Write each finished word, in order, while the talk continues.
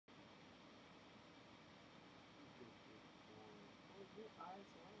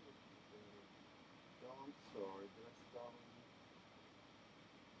Oh, I'm sorry. Did I stall you?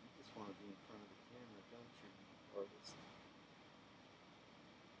 You just want to be in front of the camera, don't you, artist?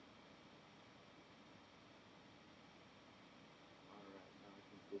 Alright, now I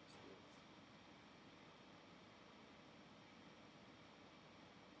can fix this.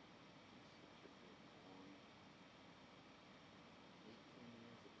 Such a big boy. 18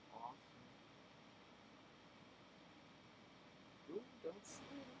 years of awesome. Ooh, don't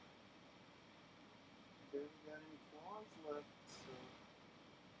slip. You barely got any claws left, so it's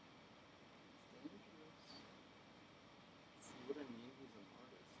dangerous. See what I mean? He's an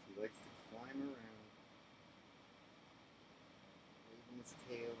artist. He likes to climb around, waving his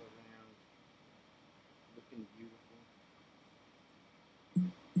tail around, looking beautiful.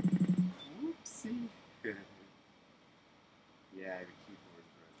 Whoopsie. Yeah, the keyboard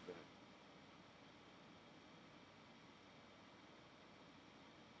right there.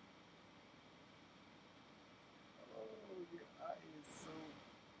 Oh, your eye is so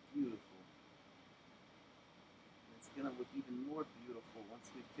beautiful. And it's gonna look even more beautiful once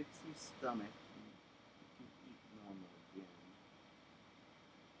we fix your stomach and you can eat normal again.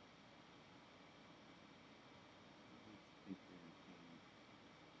 I think you're in pain.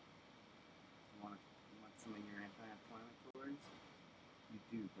 You want some of your anti-inflammatories? You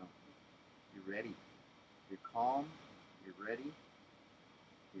do, don't you? You're ready. You're calm. You're ready.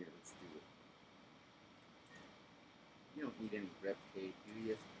 Here, let's do it. You don't need any rep tape, do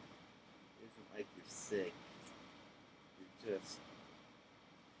you? It isn't like you're sick. You're just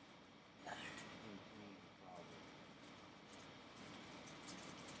in pain, probably.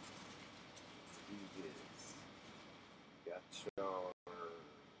 Let's do this. Got your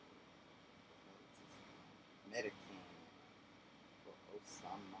Medicaid for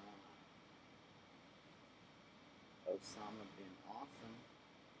Osama. Osama bin Awesome.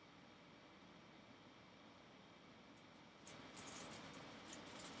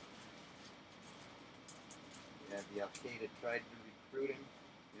 Yeah, the Al-Qaeda tried to recruit him.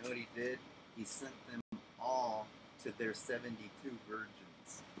 You know what he did? He sent them all to their 72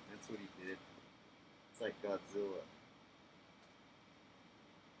 virgins. That's what he did. It's like Godzilla.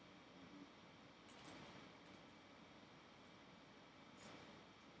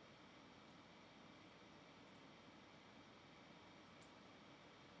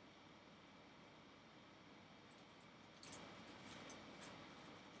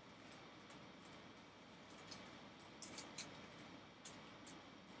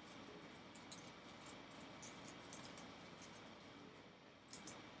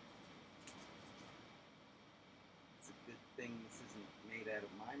 It's a good thing this isn't made out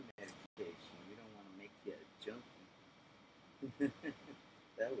of my medication. We don't want to make you a junkie.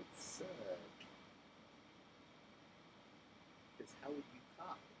 That would suck. Because how would you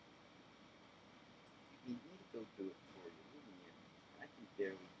cop? You'd need me to go do it for you, wouldn't you? I can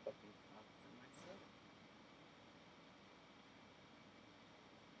barely fucking cop for myself.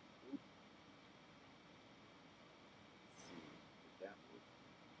 Oop. Let's see, did that work?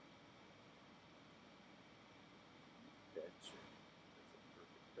 Betcha. That's a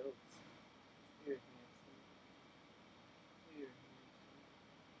perfect dose. Here, handsome. Here, handsome.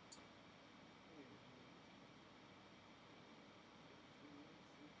 Here, handsome.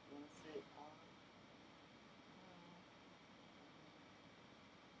 Wanna say ah?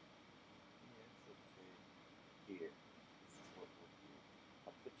 Yeah, it's okay. Here, this is what we'll do.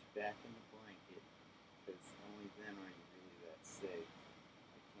 I'll put you back in the blanket, because only then are you really that safe.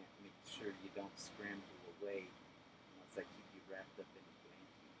 I can't make sure you don't scramble away unless I keep you wrapped up in a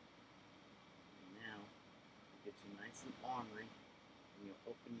blanket. And now, I'll get you nice and ornery, and you'll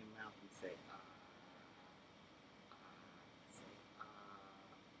open your mouth and say, ah, ah, say, ah.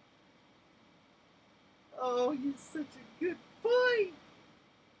 Oh, you're such a good boy!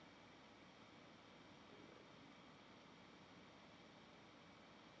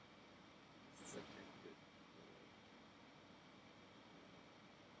 Such a good boy.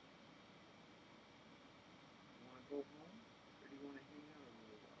 You want to go home? Or do you want to hang out a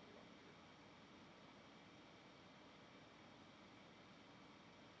little while longer?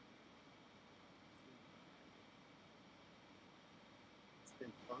 It's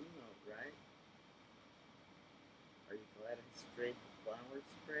been fun though, right? Are you glad I sprayed the flower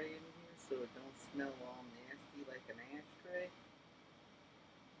spray in here so it don't smell all nasty like an ashtray?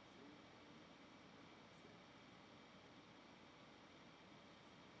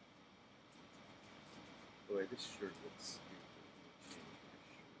 Boy, this shirt looks stupid. I'm gonna change my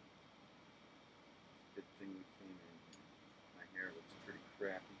shirt. Good thing we came in here. My hair looks pretty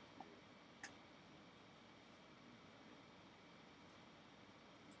crappy too.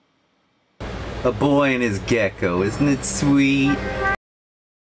 A boy and his gecko, isn't it sweet?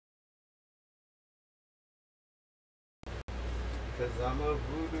 Cause I'm a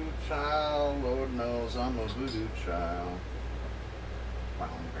voodoo child, Lord knows I'm a voodoo child.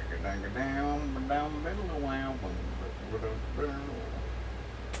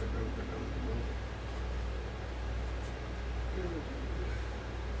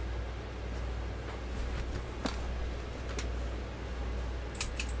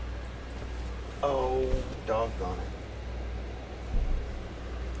 Oh, doggone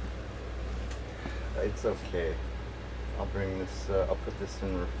it. It's okay. I'll bring this, I'll put this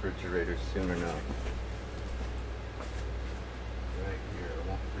in the refrigerator soon enough. Right here, I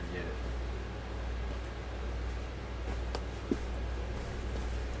won't forget it.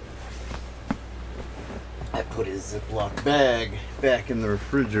 I put his Ziploc bag back in the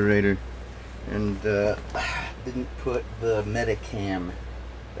refrigerator and didn't put the VGaM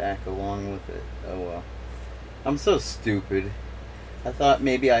back along with it. Oh well. I'm so stupid. I thought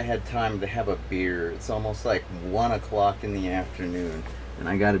maybe I had time to have a beer. It's almost like 1 o'clock in the afternoon, and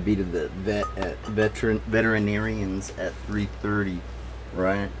I got to be to the veterinarians at 3:30,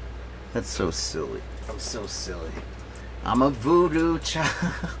 right? That's so silly. I'm so silly. I'm a voodoo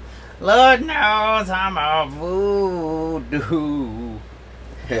child. Lord knows I'm a voodoo.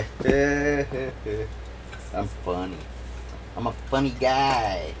 I'm funny. I'm a funny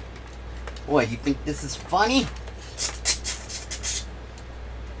guy. What, you think this is funny?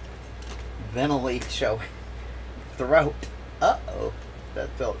 Ventilate your throat. Uh-oh. That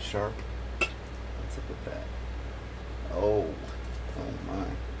felt sharp. What's up with that? Oh. Oh my.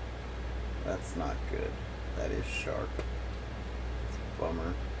 That's not good. That is sharp. It's a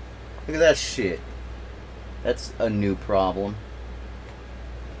bummer. Look at that shit. That's a new problem.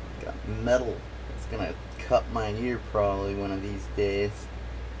 Got metal. It's gonna cut my ear probably one of these days.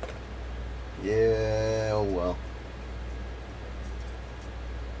 Yeah, oh well.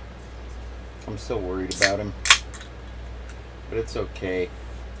 I'm so worried about him. But it's okay.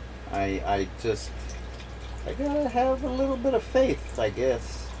 I gotta have a little bit of faith, I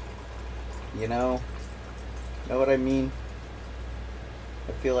guess. You know what I mean?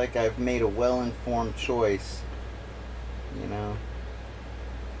 I feel like I've made a well-informed choice. You know?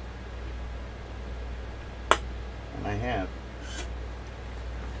 And I have.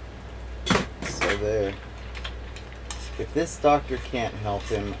 So there. If this doctor can't help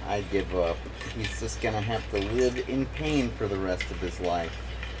him, I give up. He's just gonna have to live in pain for the rest of his life.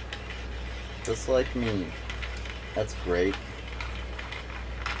 Just like me. That's great.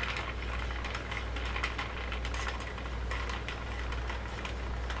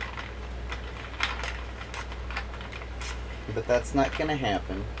 But that's not gonna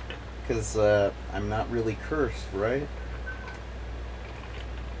happen, because I'm not really cursed, right?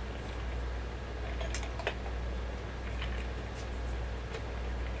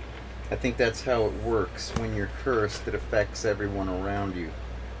 I think that's how it works. When you're cursed, it affects everyone around you.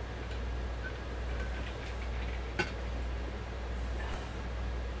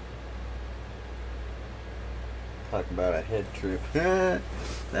 Talk about a head trip. That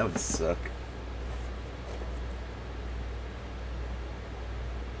would suck.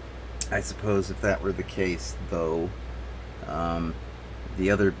 I suppose if that were the case, though, the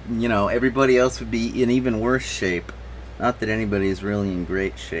other, everybody else would be in even worse shape. Not that anybody is really in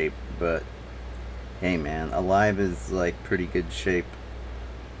great shape, but hey man, Alive is like pretty good shape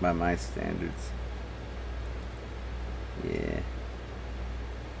by my standards. Yeah.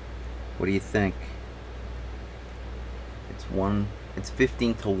 What do you think? It's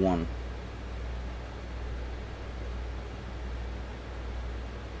 15 to 1.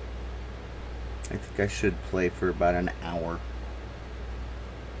 I think I should play for about an hour.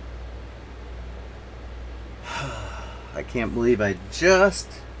 I can't believe I just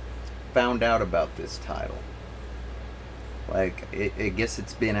found out about this title. Like, I guess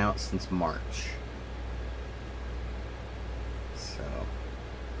it's been out since March. So.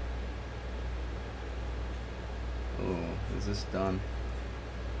 Oh, is this done?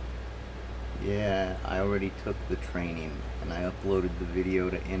 Yeah, I already took the training and I uploaded the video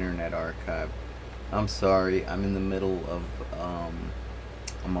to Internet Archive. I'm sorry, I'm in the middle of,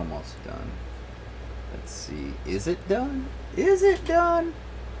 I'm almost done. Let's see, is it done? Is it done?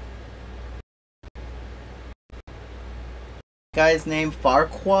 Guy's name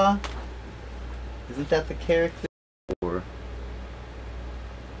Farquaad? Isn't that the character? Or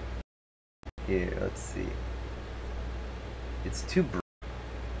here, let's see. It's too bright.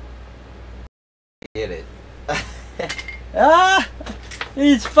 Get it. Ah!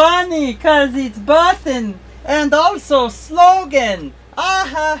 It's funny cause it's button and also slogan. Ah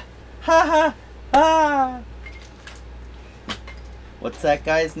ha ha ha Ah! What's that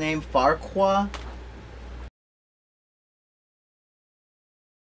guy's name? Farquhar?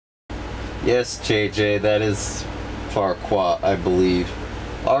 Yes, JJ, that is Farquhar, I believe.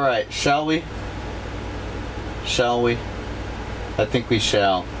 Alright, shall we? Shall we? I think we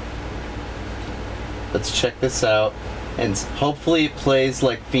shall. Let's check this out. And hopefully it plays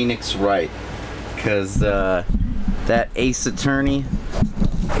like Phoenix Wright. Because that Ace Attorney,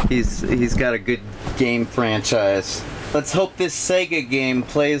 he's got a good game franchise. Let's hope this Sega game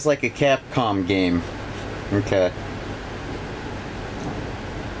plays like a Capcom game. Okay.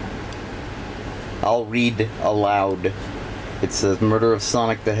 I'll read aloud. It says Murder of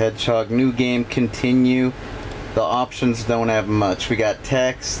Sonic the Hedgehog. New game, continue. The options don't have much. We got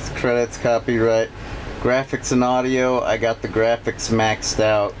text, credits, copyright, graphics and audio. I got the graphics maxed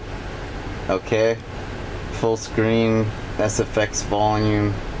out. Okay. Full screen, SFX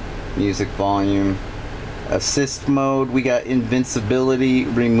volume, music volume. Assist mode, we got invincibility,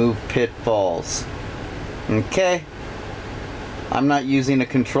 remove pitfalls. Okay. I'm not using a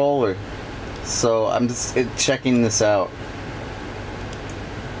controller, so I'm just checking this out.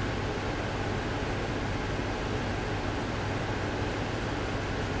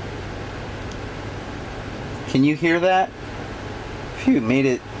 Can you hear that? Phew, made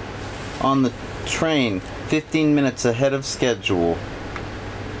it on the train 15 minutes ahead of schedule.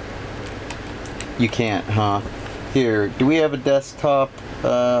 You can't, huh? Here, do we have a desktop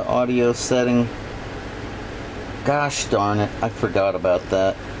audio setting? Gosh darn it, I forgot about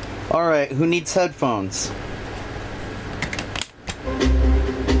that. Alright, who needs headphones?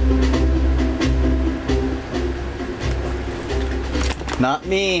 Not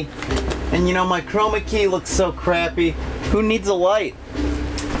me. And you know, my chroma key looks so crappy. Who needs a light?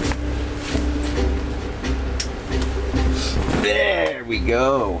 There we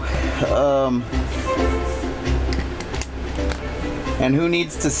go. And who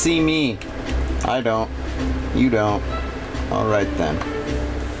needs to see me? I don't. You don't. Alright then.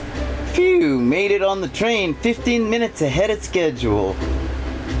 Phew, made it on the train 15 minutes ahead of schedule.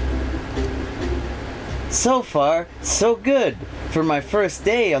 So far, so good for my first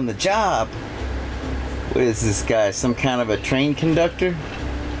day on the job. What is this guy? Some kind of a train conductor?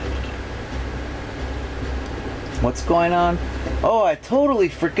 What's going on? Oh, I totally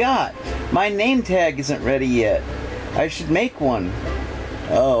forgot. My name tag isn't ready yet. I should make one.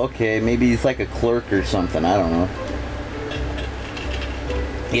 Oh, okay. Maybe he's like a clerk or something. I don't know.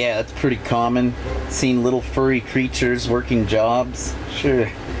 Yeah, that's pretty common. Seen little furry creatures working jobs. Sure.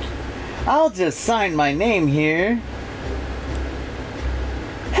 I'll just sign my name here.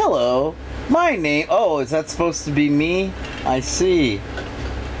 Hello. My name... Oh, is that supposed to be me? I see.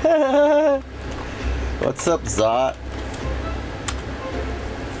 What's up, Zot?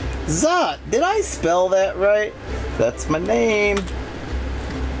 Zot, did I spell that right? That's my name.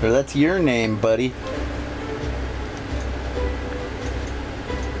 Or that's your name, buddy.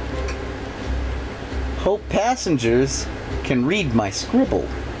 Hope passengers can read my scribble.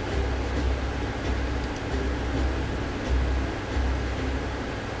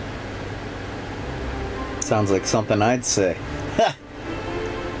 Sounds like something I'd say.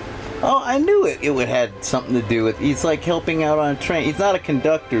 Oh, I knew it would have something to do with... He's like helping out on a train. He's not a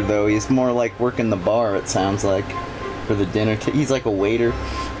conductor, though. He's more like working the bar, it sounds like. For the dinner. He's like a waiter.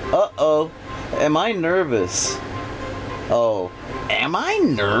 Uh-oh. Am I nervous? Oh. Am I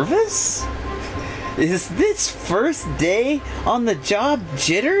nervous? Is this first day on the job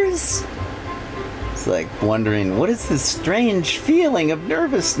jitters? It's like wondering, what is this strange feeling of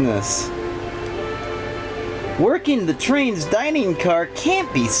nervousness? Working the train's dining car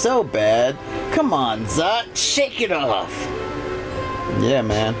can't be so bad. Come on, Zot, shake it off. Yeah,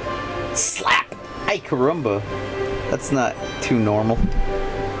 man. Slap! Ay caramba. That's not too normal.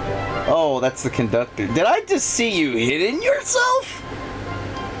 Oh, that's the conductor. Did I just see you hitting yourself?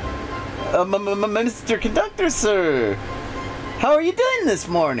 Mr. Conductor, sir. How are you doing this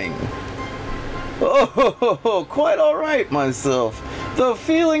morning? Oh, quite alright myself. Though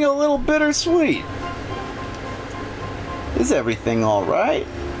feeling a little bittersweet. Is everything alright?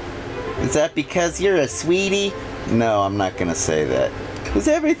 Is that because you're a sweetie? No, I'm not gonna say that. Is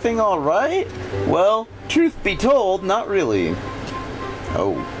everything alright? Well, truth be told, not really.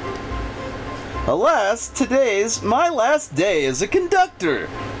 Oh. Alas, today's my last day as a conductor.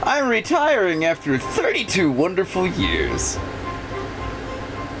 I'm retiring after 32 wonderful years.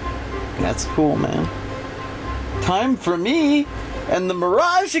 That's cool, man. Time for me and the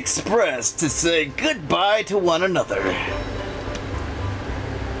Mirage Express to say goodbye to one another.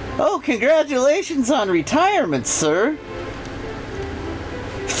 Oh, congratulations on retirement, sir.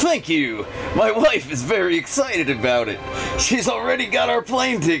 Thank you. My wife is very excited about it. She's already got our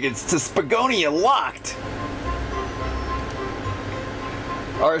plane tickets to Spagonia locked.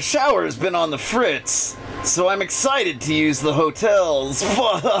 Our shower's been on the fritz, so I'm excited to use the hotels.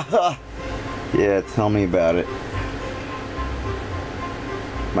 Yeah, tell me about it.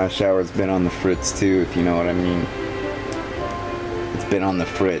 My shower's been on the fritz too, if you know what I mean. It's been on the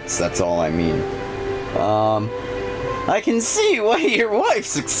fritz, that's all I mean. I can see why your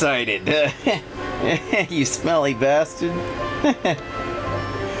wife's excited. You smelly bastard.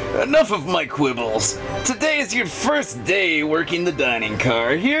 Enough of my quibbles. Today is your first day working the dining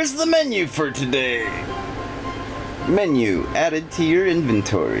car. Here's the menu for today. Menu added to your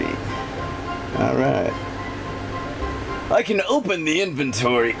inventory. Alright. I can open the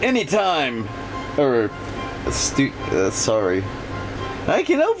inventory anytime. Sorry. I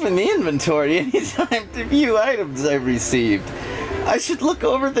can open the inventory anytime to view items I've received. I should look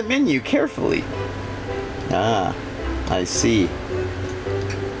over the menu carefully. Ah, I see.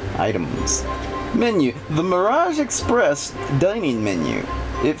 Items. Menu. The Mirage Express dining menu.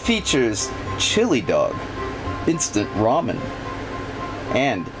 It features chili dog, instant ramen,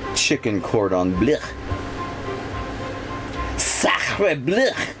 and chicken cordon bleu. Sacre bleu!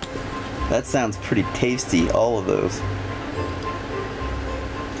 That sounds pretty tasty, all of those.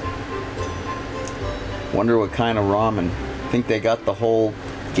 Wonder what kind of ramen. Think they got the whole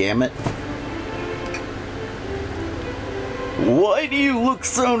gamut? Why do you look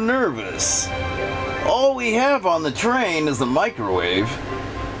so nervous? All we have on the train is a microwave.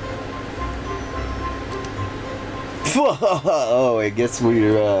 Oh, I guess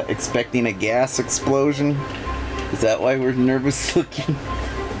we're expecting a gas explosion? Is that why we're nervous looking?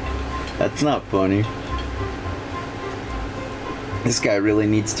 That's not funny. This guy really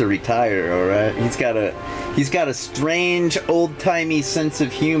needs to retire, alright? He's got a strange, old-timey sense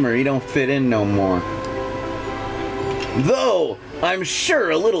of humor. He don't fit in no more. Though, I'm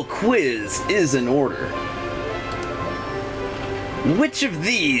sure a little quiz is in order. Which of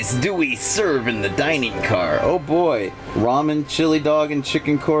these do we serve in the dining car? Oh boy, ramen, chili dog, and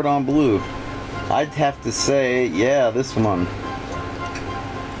chicken cordon bleu. I'd have to say, yeah, this one.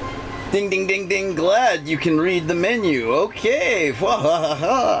 Ding, ding, ding, ding, glad you can read the menu. Okay,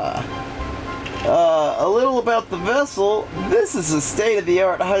 a little about the vessel. This is a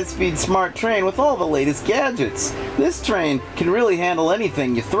state-of-the-art high-speed smart train with all the latest gadgets. This train can really handle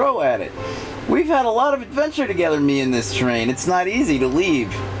anything you throw at it. We've had a lot of adventure together, me and this train. It's not easy to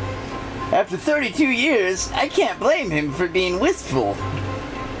leave. After 32 years, I can't blame him for being wistful.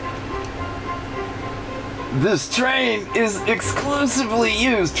 This train is exclusively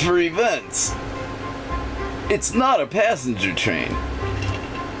used for events. It's not a passenger train.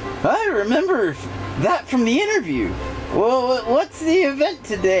 I remember that from the interview. Well, what's the event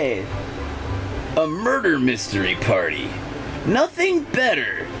today? A murder mystery party. Nothing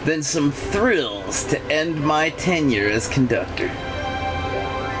better than some thrills to end my tenure as conductor.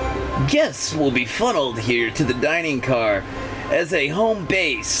 Guests will be funneled here to the dining car as a home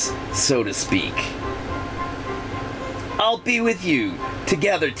base, so to speak. I'll be with you to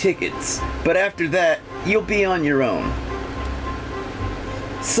gather tickets, but after that, you'll be on your own.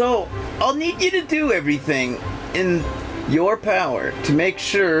 So, I'll need you to do everything in your power to make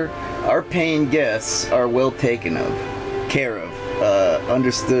sure our paying guests are well taken care of.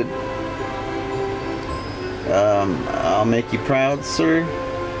 Understood. I'll make you proud, sir.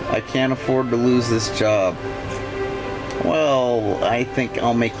 I can't afford to lose this job. Well, I think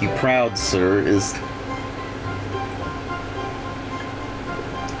I'll make you proud, sir, is...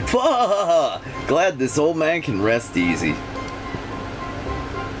 Glad this old man can rest easy.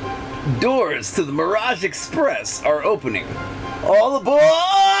 Doors to the Mirage Express are opening. All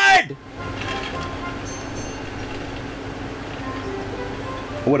aboard!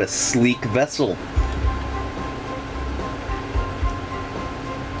 What a sleek vessel.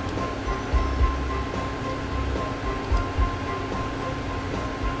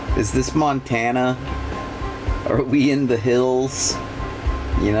 Is this Montana? Are we in the hills?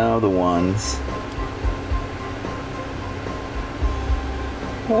 You know, the ones.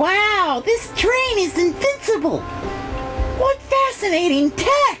 Wow, this train is invincible! What fascinating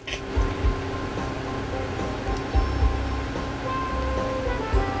tech!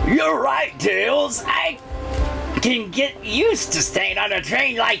 You're right, Tails. I can get used to staying on a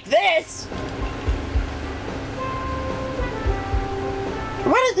train like this.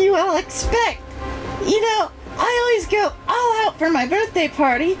 What did you all expect? You know, I always go all out for my birthday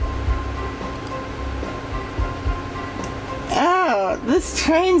party. Oh, this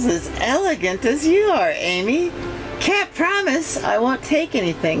train's as elegant as you are, Amy. Can't promise I won't take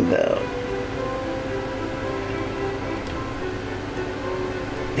anything, though.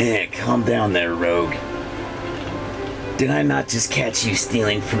 Hey, calm down there, rogue. Did I not just catch you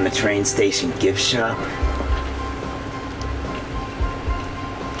stealing from the train station gift shop?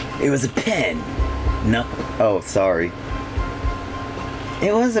 It was a pen. No. Oh, sorry.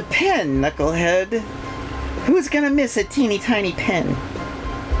 It was a pen, knucklehead. Who's gonna miss a teeny tiny pen?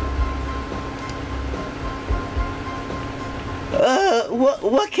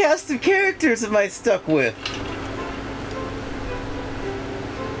 What cast of characters am I stuck with?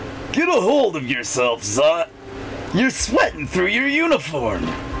 Get a hold of yourself, Zot. You're sweating through your uniform.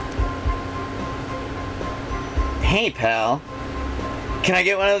 Hey, pal. Can I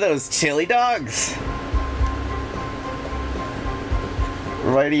get one of those chili dogs?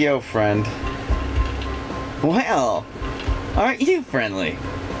 Rightio, friend. Well, aren't you friendly?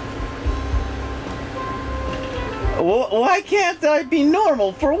 Why can't I be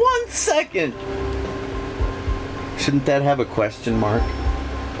normal for 1 second? Shouldn't that have a question mark?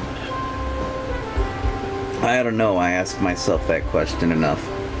 I don't know, I ask myself that question enough.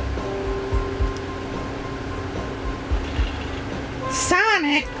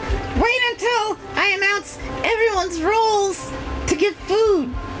 Sonic, wait until I announce everyone's roles to get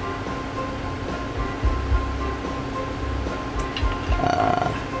food.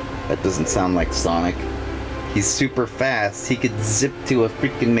 That doesn't sound like Sonic. He's super fast. He could zip to a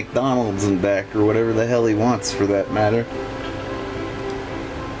freaking McDonald's and back, or whatever the hell he wants for that matter.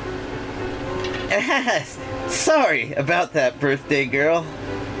 Sorry about that, birthday girl.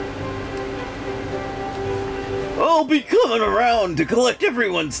 I'll be coming around to collect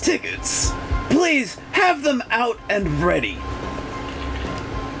everyone's tickets. Please have them out and ready.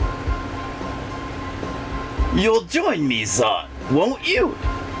 You'll join me, Zot, won't you?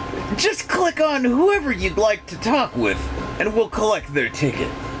 Just click on whoever you'd like to talk with, and we'll collect their ticket.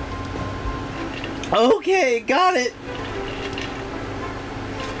 Okay, got it.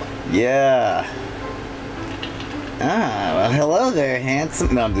 Yeah. Ah, well, hello there,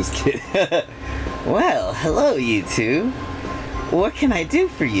 handsome. No, I'm just kidding. Well, hello, you two. What can I do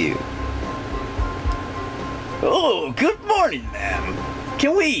for you? Oh, good morning, ma'am.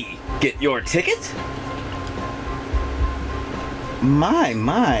 Can we get your ticket?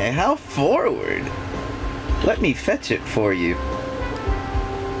 My, how forward. Let me fetch it for you.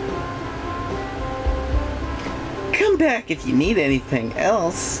 Come back if you need anything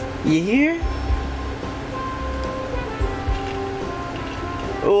else. You hear?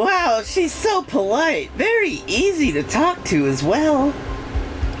 Wow, she's so polite. Very easy to talk to as well.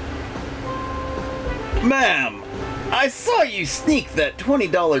 Ma'am, I saw you sneak that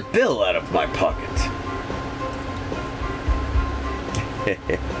 $20 bill out of my pocket.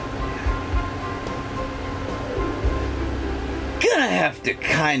 Gonna have to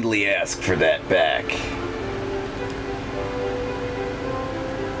kindly ask for that back.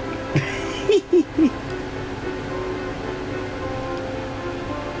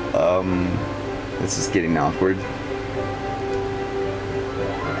 This is getting awkward.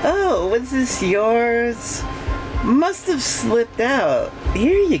 Oh, was this yours? Must have slipped out.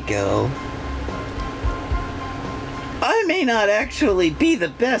 Here you go. I may not actually be the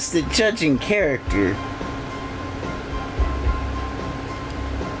best at judging character.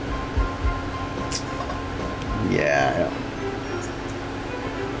 Yeah.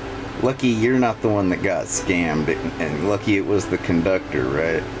 Lucky you're not the one that got scammed, and lucky it was the conductor,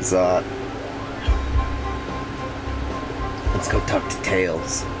 right, Zot? Let's go talk to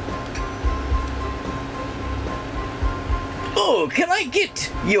Tails. Oh, can I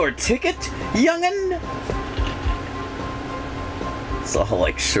get your ticket, young'un? It's all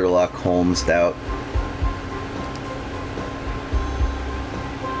like Sherlock Holmes'd out.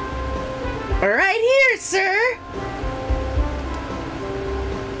 Right here, sir!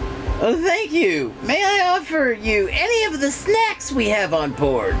 Oh, thank you. May I offer you any of the snacks we have on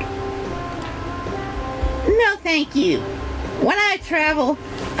board? No, thank you. When I travel,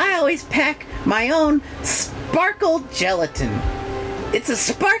 I always pack my own sparkle gelatin. It's a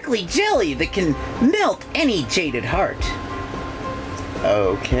sparkly jelly that can melt any jaded heart.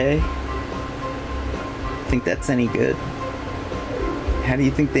 Okay. Think that's any good? How do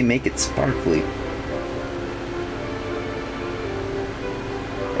you think they make it sparkly?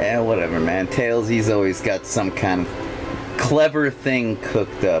 Yeah, whatever, man. Tails, he's always got some kind of clever thing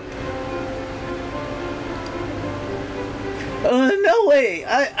cooked up. No way!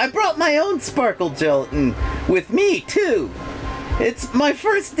 I brought my own sparkle gelatin with me, too. It's my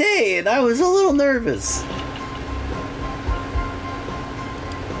first day, and I was a little nervous.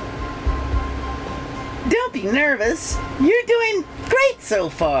 Don't be nervous. You're doing great so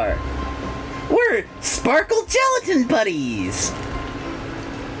far. We're Sparkle Gelatin Buddies.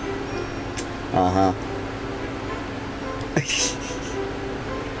 Uh-huh.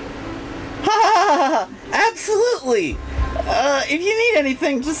 Ha! Absolutely! If you need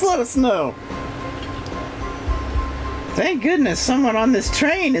anything, just let us know. Thank goodness someone on this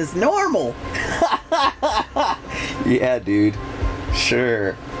train is normal. Yeah, dude.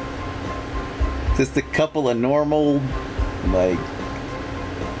 Sure. Just a couple of normal, like...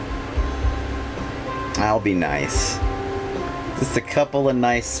 I'll be nice. Just a couple of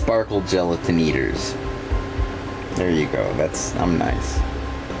nice sparkle gelatin eaters. There you go. I'm nice.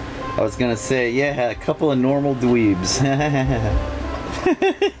 I was gonna say, yeah, a couple of normal dweebs.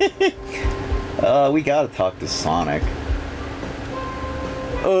 We gotta talk to Sonic.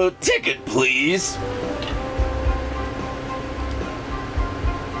 Ticket, please.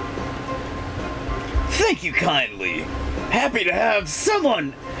 Thank you kindly. Happy to have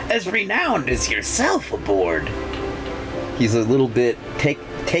someone as renowned as yourself aboard. He's a little bit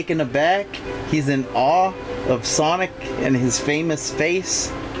taken aback. He's in awe of Sonic and his famous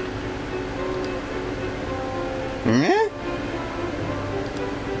face.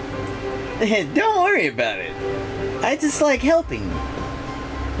 Don't worry about it. I just like helping.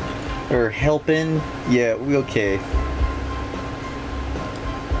 Or helping. Yeah, okay.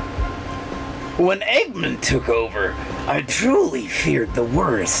 When Eggman took over, I truly feared the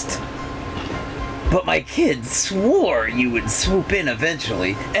worst. But my kids swore you would swoop in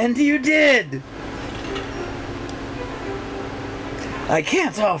eventually, and you did! I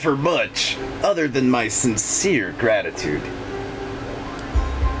can't offer much, other than my sincere gratitude.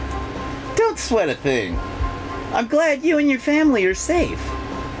 Don't sweat a thing. I'm glad you and your family are safe.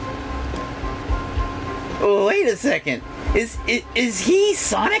 Oh, wait a second. Is he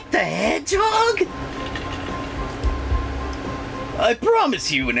Sonic the Hedgehog? I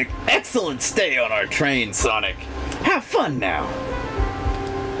promise you an excellent stay on our train, Sonic. Have fun now.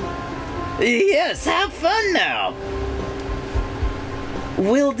 Yes, have fun now.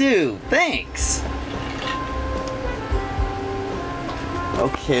 Will do. Thanks.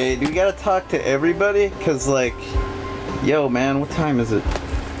 Okay, do we gotta talk to everybody? Cause like, yo man, what time is it?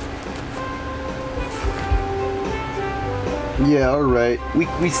 Yeah, alright.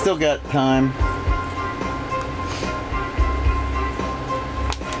 We still got time.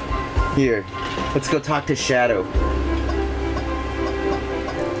 Here, let's go talk to Shadow.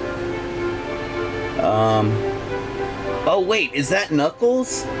 Oh wait, is that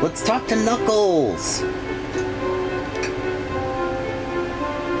Knuckles? Let's talk to Knuckles!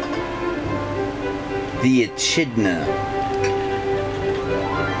 The Echidna.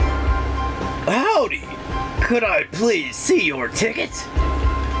 Howdy! Could I please see your ticket?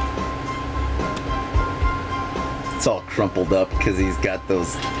 It's all crumpled up because he's got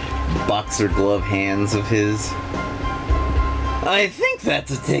those boxer glove hands of his. I think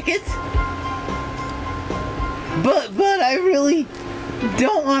that's a ticket. But I really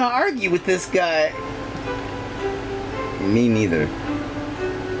don't want to argue with this guy. Me neither.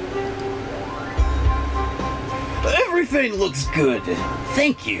 Everything looks good.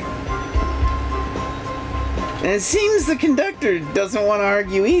 Thank you. And it seems the conductor doesn't want to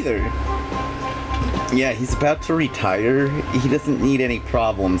argue either. Yeah, he's about to retire. He doesn't need any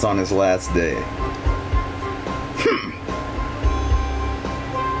problems on his last day.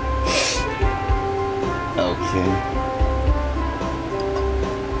 Okay.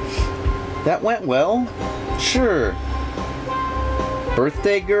 That went well? Sure.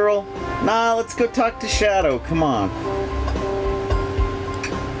 Birthday girl? Nah, let's go talk to Shadow. Come on.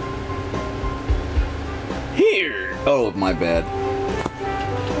 Here! Oh, my bad.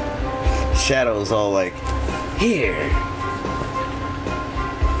 Shadow's all like, here.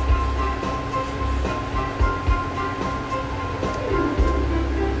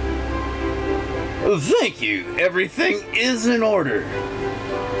 Thank you. Everything is in order.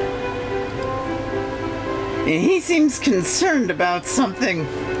 And he seems concerned about something.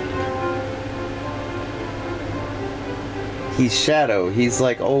 He's Shadow. He's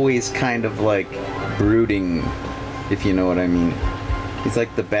like always kind of like brooding, if you know what I mean. He's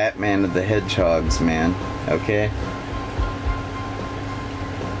like the Batman of the Hedgehogs, man. Okay?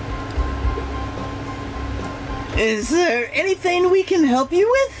 Is there anything we can help you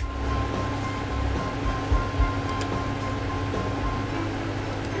with?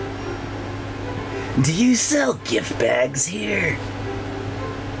 Do you sell gift bags here?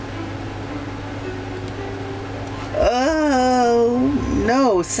 Oh,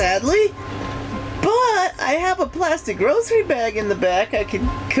 no, sadly. But I have a plastic grocery bag in the back.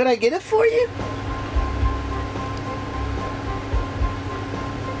 Could I get it for you?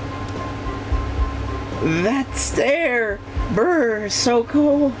 That stare! Brr, so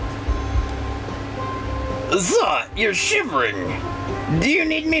cold. Zot, you're shivering. Do you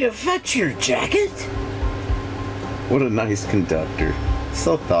need me to fetch your jacket? What a nice conductor.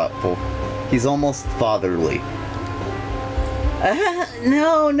 So thoughtful. He's almost fatherly.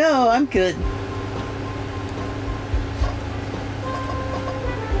 No, I'm good.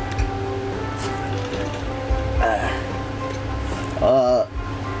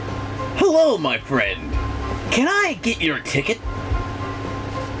 Hello, my friend. Can I get your ticket?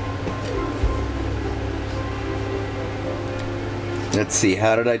 Let's see,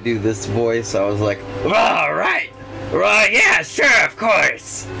 how did I do this voice? I was like, all right. Right, yeah, sure, of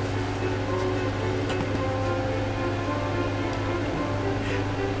course.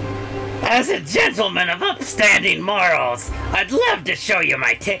 As a gentleman of upstanding morals, I'd love to show you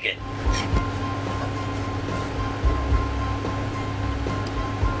my ticket.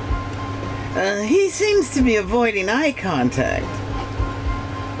 He seems to be avoiding eye contact.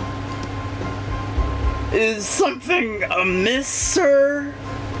 Is something amiss, sir?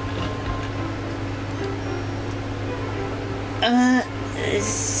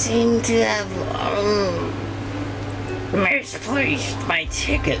 Seem to have, misplaced my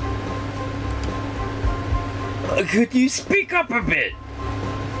ticket. Could you speak up a bit?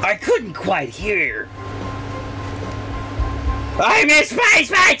 I couldn't quite hear. I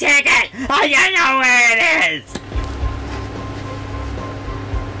misplaced my ticket! Oh, you know where it is!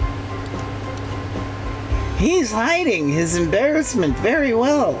 He's hiding his embarrassment very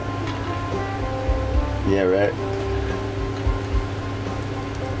well. Yeah, right.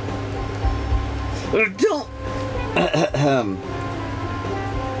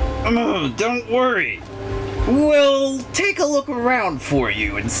 Don't worry. We'll take a look around for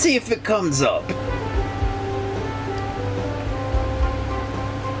you and see if it comes up.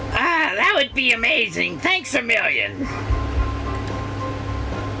 Ah, that would be amazing. Thanks a million.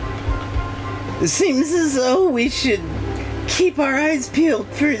 It seems as though we should keep our eyes peeled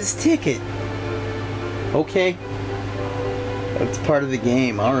for his ticket. Okay. That's part of the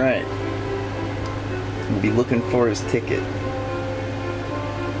game, alright. We'll be looking for his ticket.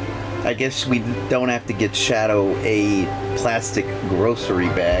 I guess we don't have to get Shadow a plastic grocery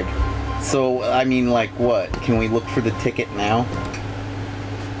bag. So, I mean, like what? Can we look for the ticket now?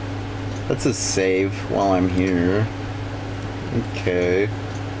 Let's just save while I'm here. Okay.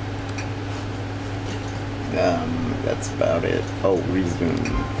 That's about it. Oh, resume.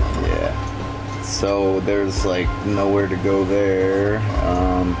 Yeah. So there's like nowhere to go there.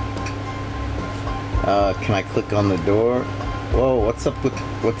 Can I click on the door? Whoa, what's up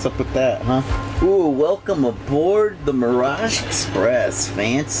with that, huh? Ooh, welcome aboard the Mirage Express.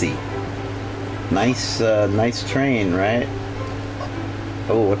 Fancy. Nice, nice train, right?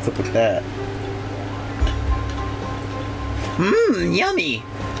 Oh, what's up with that? Yummy.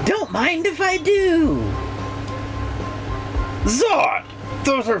 Don't mind if I do. Zot!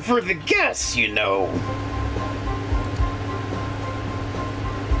 Those are for the guests, you know.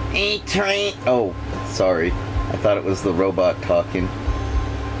 Train. Oh, sorry. I thought it was the robot talking.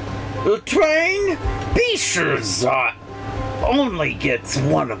 The train? Be sure Zot only gets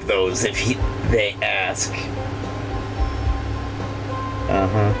one of those if they ask.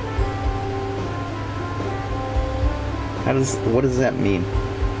 Uh-huh. What does that mean?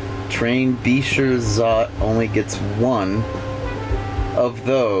 Train, be sure Zot only gets one of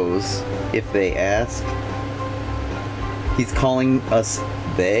those if they ask. He's calling us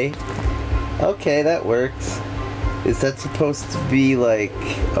they? Okay, that works. Is that supposed to be like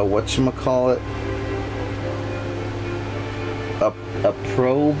a whatchamacallit? A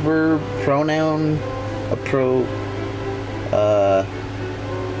proverb? Pronoun? A pro...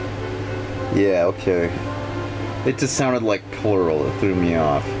 Yeah, okay. It just sounded like plural. It threw me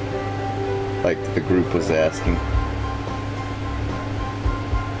off. Like the group was asking.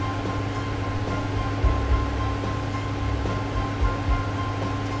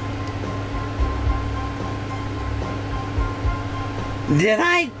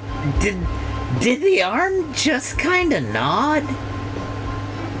 Did the arm just kinda nod?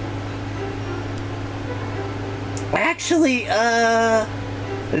 Actually,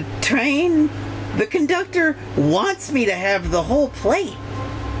 train, the conductor wants me to have the whole plate.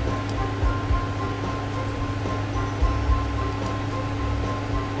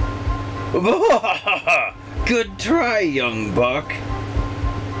 Good try, young buck.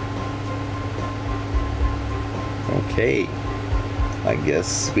 Okay. I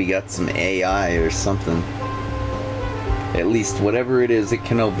guess we got some AI or something. At least whatever it is, it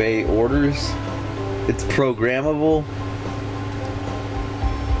can obey orders. It's programmable.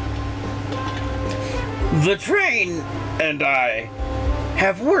 The train and I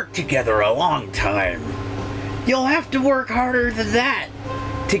have worked together a long time. You'll have to work harder than that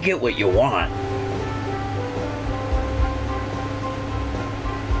to get what you want.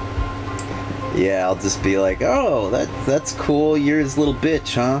 Yeah, I'll just be like, oh, that's cool. You're his little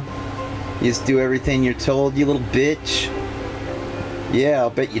bitch, huh? You just do everything you're told, you little bitch. Yeah, I'll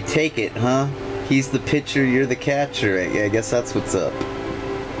bet you take it, huh? He's the pitcher, you're the catcher. I guess that's what's up.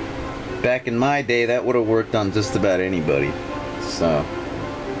 Back in my day, that would have worked on just about anybody. So,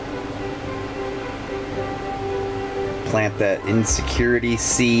 plant that insecurity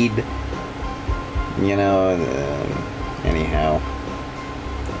seed. You know, anyhow.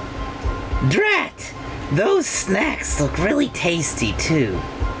 Drat! Those snacks look really tasty, too.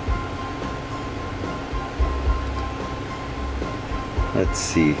 Let's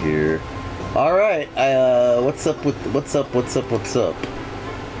see here. Alright, what's up?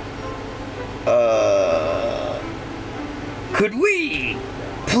 Could we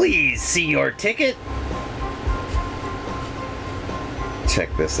please see your ticket? Check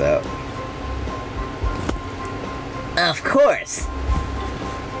this out. Of course.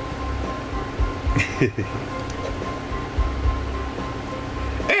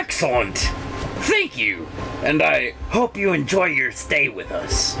 Excellent. Thank you. And I hope you enjoy your stay with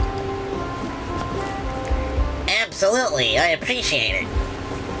us. Absolutely, I appreciate it.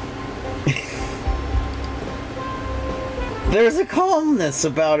 There's a calmness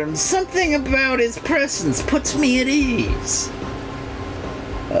about him. Something about his presence puts me at ease.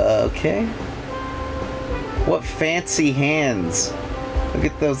 Okay. What fancy hands. Look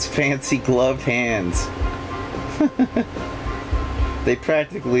at those fancy gloved hands. They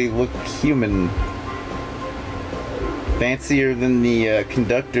practically look human. Fancier than the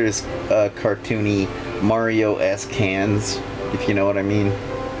conductor's cartoony Mario-esque hands, if you know what I mean.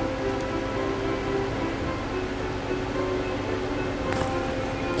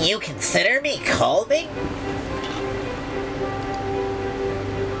 You consider me calming?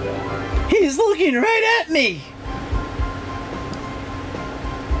 He's looking right at me!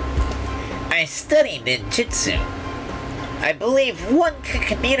 I studied ninjutsu. I believe one can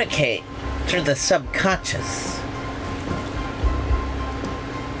communicate through the subconscious.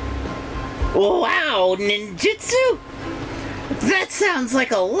 Wow, ninjutsu? That sounds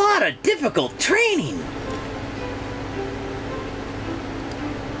like a lot of difficult training.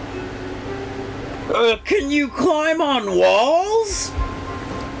 Can you climb on walls?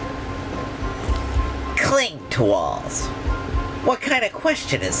 Cling to walls. What kind of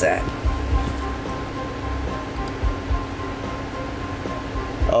question is that?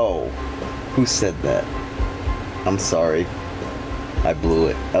 Oh, who said that? I'm sorry. I blew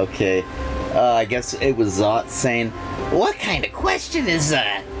it. Okay. I guess it was Zot saying, what kind of question is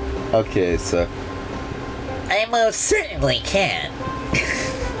that? Okay, so... I most certainly can.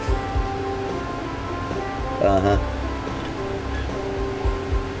 Uh-huh.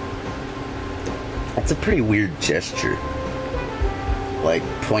 That's a pretty weird gesture. Like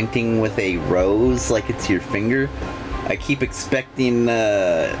pointing with a rose like it's your finger. I keep expecting,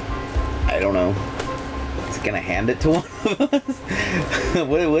 I don't know. He's gonna hand it to one of us?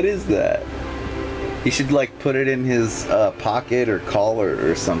 What is that? He should like put it in his pocket or collar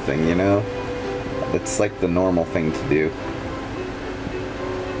or something, you know? It's like the normal thing to do.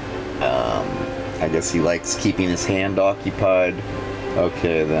 I guess he likes keeping his hand occupied.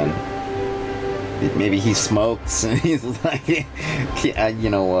 Okay, then. Maybe he smokes and he's like, yeah,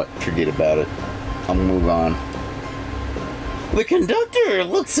 you know what? Forget about it. I'll move on. The conductor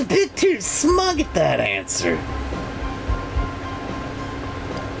looks a bit too smug at that answer.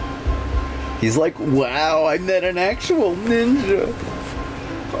 He's like, wow, I met an actual ninja.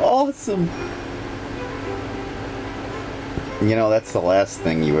 Awesome. You know, that's the last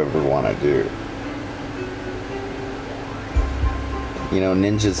thing you ever want to do. You know,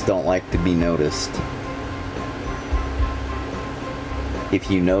 ninjas don't like to be noticed. If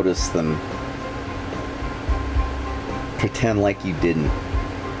you notice them, pretend like you didn't.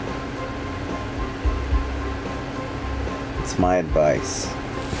 It's my advice.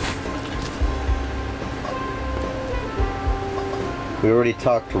 We already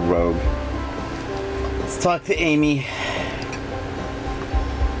talked to Rogue. Let's talk to Amy.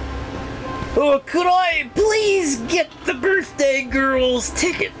 Oh, could I please get the birthday girl's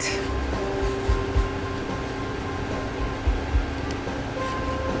ticket?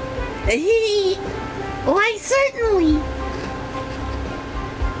 Why, certainly.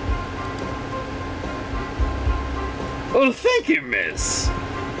 Oh, thank you, miss.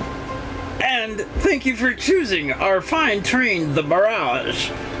 And And thank you for choosing our fine train, the Mirage,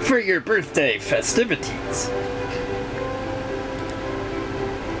 for your birthday festivities.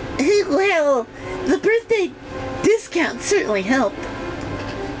 Well, the birthday discount certainly helped.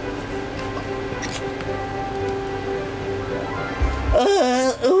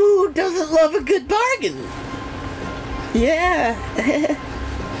 Who doesn't love a good bargain? Yeah.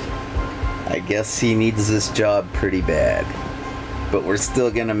 I guess he needs this job pretty bad. But we're still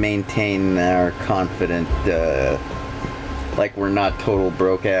gonna maintain our confident, like we're not total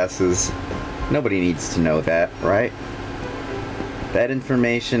broke asses. Nobody needs to know that, right? That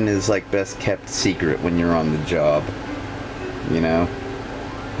information is like best kept secret when you're on the job. You know?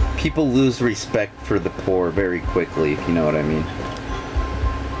 People lose respect for the poor very quickly, if you know what I mean.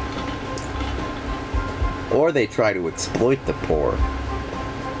 Or they try to exploit the poor.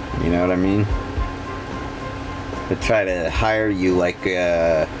 You know what I mean? They try to hire you like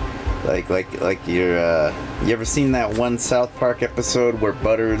you're, you ever seen that one South Park episode where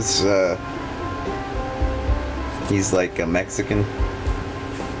Butters, he's like a Mexican?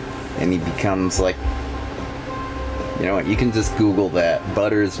 And he becomes like, you know what, you can just Google that,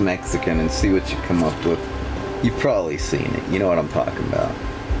 Butters Mexican, and see what you come up with. You've probably seen it, you know what I'm talking about.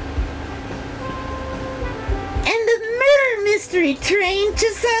 And the murder mystery train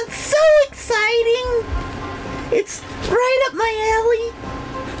just sounds so exciting. It's right up my alley.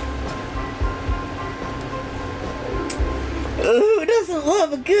 Who doesn't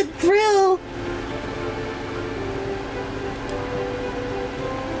love a good thrill?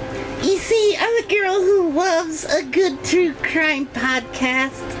 You see, I'm a girl who loves a good true crime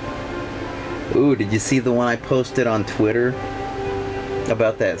podcast. Ooh, did you see the one I posted on Twitter?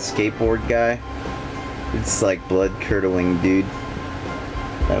 About that skateboard guy? It's like blood-curdling, dude.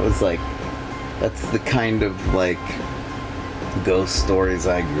 That was like... That's the kind of, like, ghost stories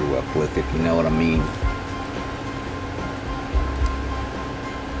I grew up with, if you know what I mean.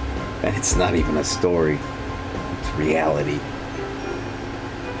 And it's not even a story. It's reality.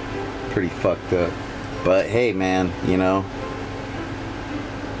 Pretty fucked up. But hey, man, you know,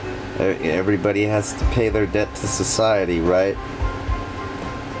 everybody has to pay their debt to society, right?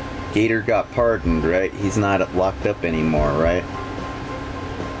 Gator got pardoned, right? He's not locked up anymore, right?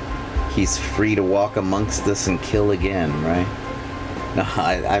 He's free to walk amongst us and kill again, right? No,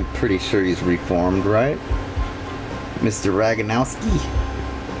 I'm pretty sure he's reformed, right? Mr. Raganowski.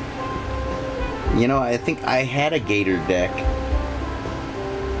 You know, I think I had a Gator deck.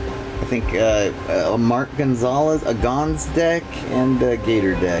 I think a Mark Gonzalez, a Gons deck, and a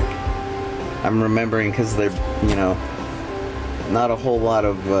Gator deck. I'm remembering because they're, you know, not a whole lot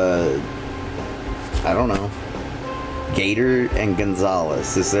of, I don't know, Gator and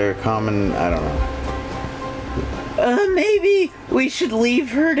Gonzalez. Is there a common, I don't know. Maybe we should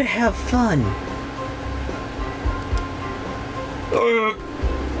leave her to have fun.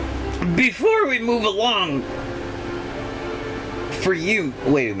 Before we move along, for you,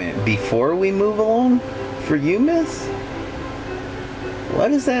 wait a minute, before we move along? For you, miss? What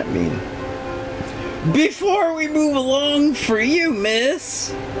does that mean? Before we move along, for you,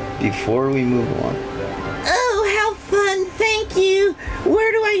 miss! Before we move along. Oh, how fun, thank you.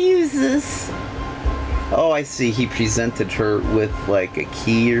 Where do I use this? Oh, I see, he presented her with, like, a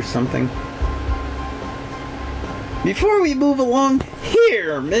key or something. Before we move along,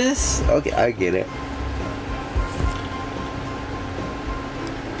 here, miss! Okay, I get it.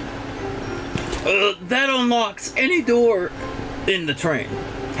 That unlocks any door in the train.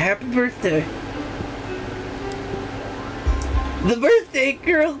 Happy birthday. The birthday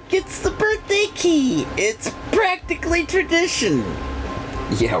girl gets the birthday key. It's practically tradition.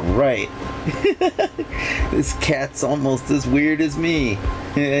 Yeah, right. This cat's almost as weird as me.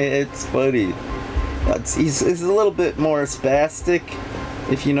 It's funny. He's a little bit more spastic,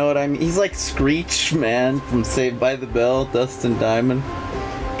 if you know what I mean. He's like Screech, man, from Saved by the Bell, Dustin Diamond.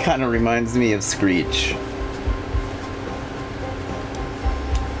 Kind of reminds me of Screech.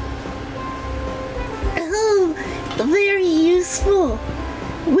 Oh, very useful.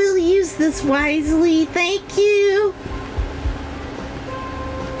 We'll use this wisely, thank you.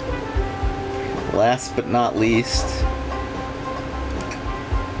 Last but not least...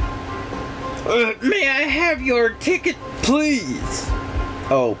 may I have your ticket, please?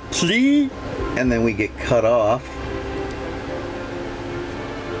 Oh, please? And then we get cut off.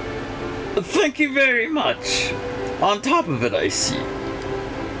 Thank you very much. On top of it, I see.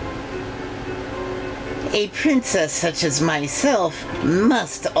 A princess such as myself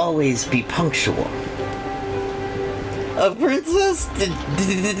must always be punctual. A princess?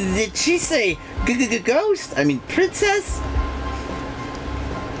 Did she say ghost? I mean, princess?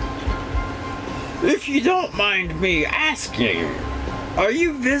 If you don't mind me asking, are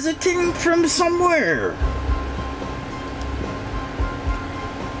you visiting from somewhere?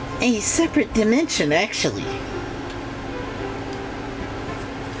 A separate dimension, actually.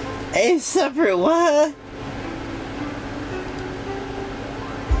 A separate what?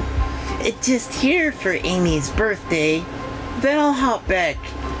 It's just here for Amy's birthday. Then I'll hop back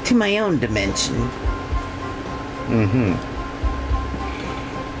to my own dimension.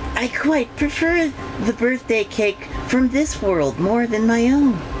 I quite prefer the birthday cake from this world more than my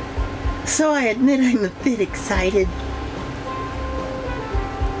own. So I admit I'm a bit excited.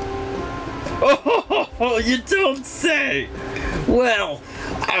 Oh, you don't say! Well,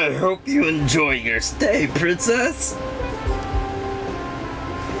 I hope you enjoy your stay, Princess.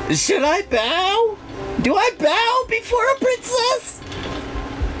 Should I bow? Do I bow before a princess?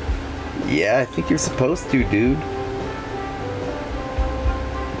 Yeah, I think you're supposed to, dude.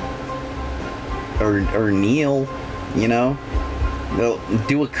 Or kneel, you know? They'll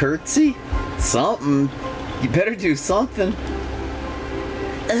do a curtsy? Something. You better do something.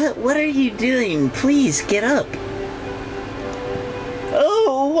 What are you doing? Please, get up.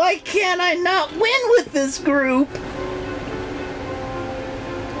 Oh, why can't I not win with this group?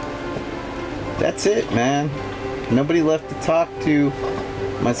 That's it, man. Nobody left to talk to.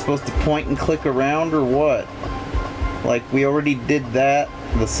 Am I supposed to point and click around or what? Like, we already did that,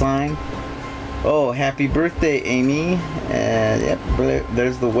 the sign. Oh, happy birthday, Amy. And yep,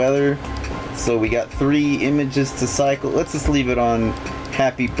 there's the weather. So we got 3 images to cycle. Let's just leave it on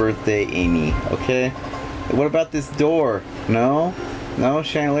happy birthday, Amy, okay? What about this door? No? No,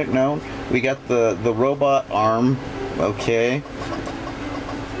 chandelier? No. We got the robot arm, okay?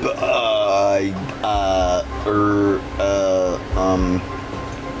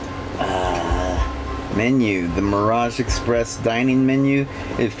 Menu, the Mirage Express dining menu.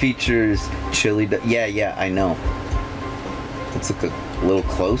 It features chili. Yeah, I know. Let's look a little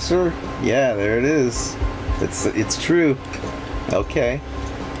closer. Yeah, there it is. It's true. Okay.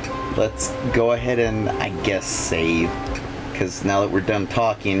 Let's go ahead and, I guess, save. Because now that we're done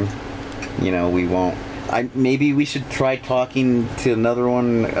talking, you know, we won't. Maybe we should try talking to another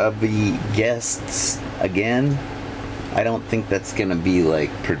one of the guests again. I don't think that's gonna be,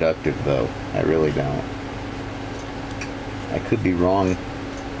 like, productive, though. I really don't. I could be wrong.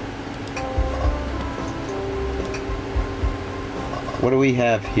 What do we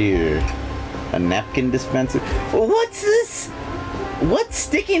have here? A napkin dispenser? What's this? What's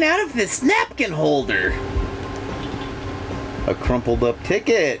sticking out of this napkin holder? A crumpled up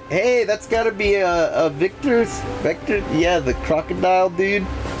ticket. Hey, that's gotta be a Vector? Yeah, the crocodile dude.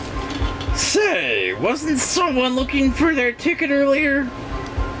 Say, wasn't someone looking for their ticket earlier?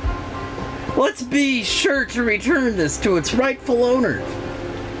 Let's be sure to return this to its rightful owner.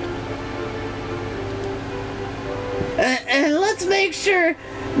 And let's make sure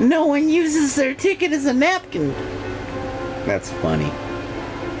no one uses their ticket as a napkin. That's funny.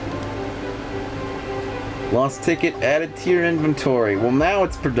 Lost ticket added to your inventory. Well, now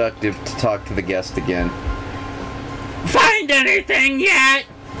it's productive to talk to the guest again. Find anything yet?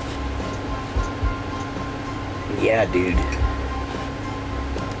 Yeah, dude.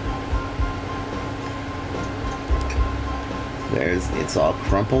 It's all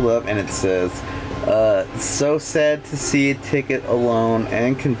crumpled up and it says, so sad to see a ticket alone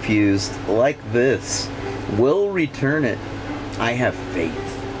and confused like this. We'll return it. I have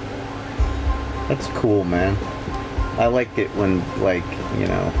faith. That's cool, man. I like it when, like, you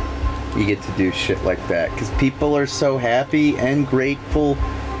know, you get to do shit like that. Because people are so happy and grateful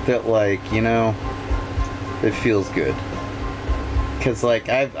that, like, you know, it feels good. Because, like,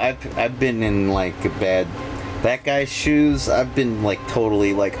 I've been in, like, that guy's shoes. I've been, like,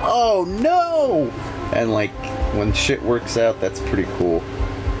 totally like, oh, no! And, like, when shit works out, that's pretty cool.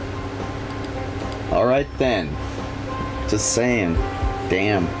 Alright, then. Just saying.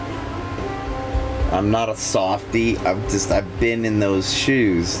 Damn. I'm not a softie. I've been in those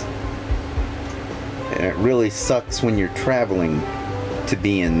shoes. And it really sucks when you're traveling to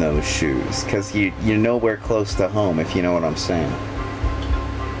be in those shoes. Because you're nowhere close to home, if you know what I'm saying.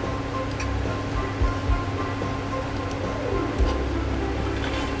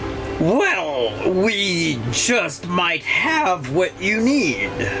 Well, we just might have what you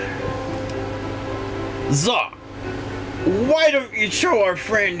need. Zoc, why don't you show our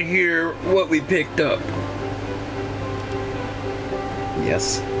friend here what we picked up?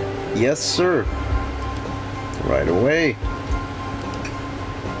 Yes. Yes, sir. Right away.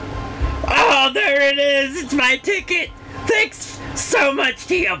 Oh, there it is! It's my ticket! Thanks so much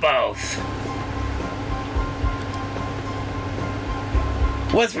to you both!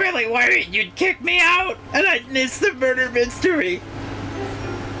 Was really worried you'd kick me out and I'd miss the murder mystery.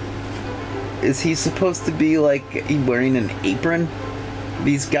 Is he supposed to be like wearing an apron?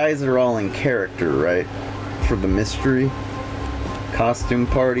 These guys are all in character, right? For the mystery? Costume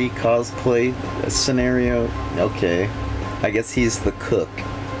party, cosplay scenario? Okay. I guess he's the cook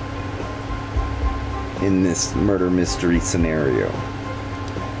in this murder mystery scenario.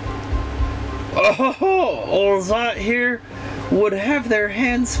 Oh, old Zot here would have their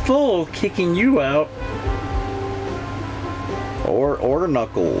hands full kicking you out. Or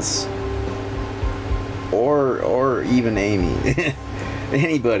Knuckles. Or even Amy.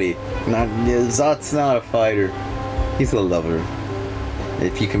 Anybody. Zot's not a fighter. He's a lover.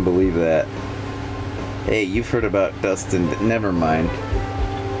 If you can believe that. Hey, you've heard about Dustin. Never mind.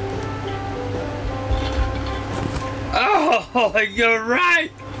 Oh, you're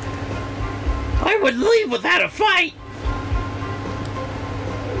right. I would leave without a fight.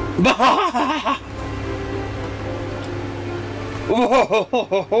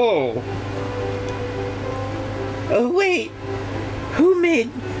 Oh, wait. Who made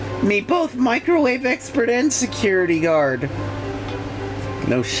me both microwave expert and security guard?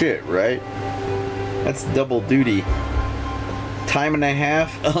 No shit, right? That's double duty. Time and a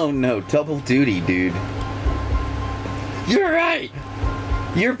half? Oh no, double duty, dude. You're right.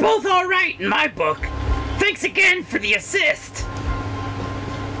 You're both all right in my book. Thanks again for the assist.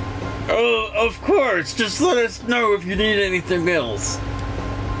 Oh, of course. Just let us know if you need anything else.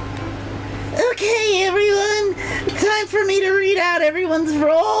 Okay, everyone. Time for me to read out everyone's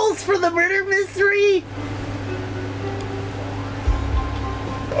roles for the murder mystery.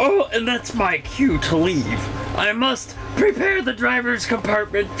 Oh, and that's my cue to leave. I must prepare the driver's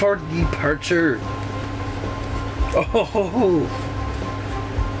compartment for departure. Oh.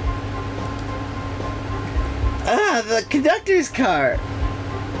 Ah, the conductor's car.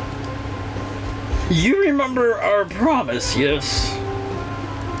 You remember our promise, yes?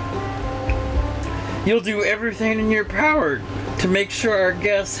 You'll do everything in your power to make sure our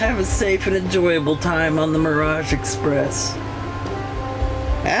guests have a safe and enjoyable time on the Mirage Express.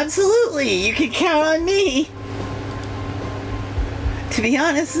 Absolutely, you can count on me. To be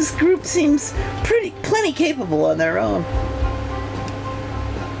honest, this group seems plenty capable on their own.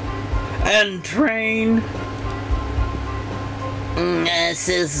 And train.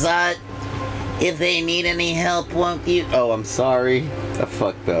 Says Zot, if they need any help, won't you? Oh, I'm sorry. I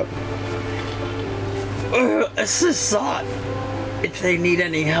fucked up. Assist Zot. If they need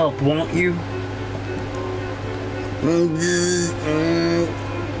any help, won't you?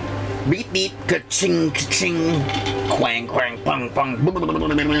 Beep beep, ka-ching, ka-ching. Quang, quang, pong, pong. Bling, bling,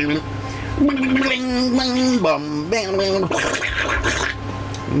 bum, bang, bang.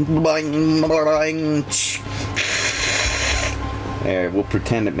 Bling, bling. There, we'll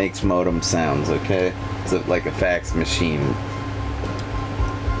pretend it makes modem sounds, okay? It's like a fax machine.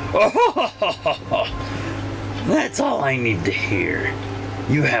 That's all I need to hear.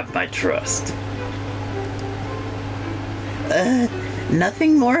 You have my trust.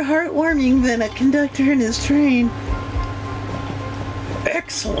 Nothing more heartwarming than a conductor in his train.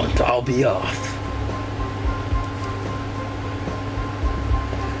 Excellent, I'll be off.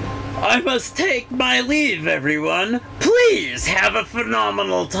 I must take my leave, everyone. Please have a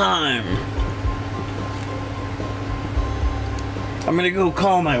phenomenal time. I'm gonna go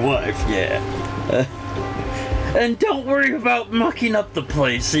call my wife, yeah. And don't worry about mucking up the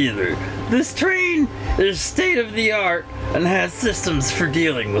place either. This train is state of the art and has systems for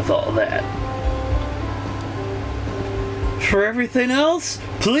dealing with all that. For everything else,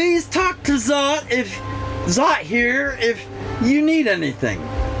 please talk to Zot here if you need anything.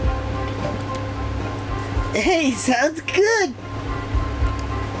 Hey, sounds good.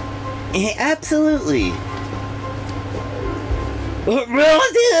 Yeah, absolutely. What will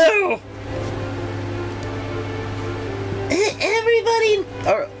I do? Everybody,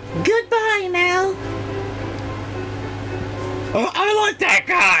 goodbye now. Oh, I like that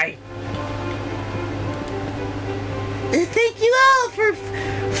guy. Thank you all for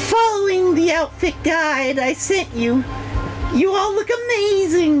following the outfit guide I sent you. You all look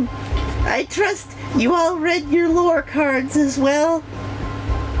amazing. I trust you all read your lore cards as well.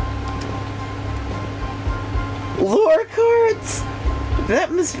 Lore cards?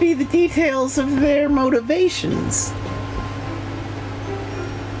 That must be the details of their motivations.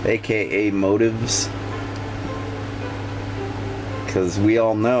 AKA motives. Because we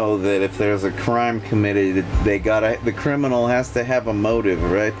all know that if there's a crime committed, the criminal has to have a motive,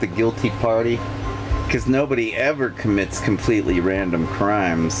 right? The guilty party. Because nobody ever commits completely random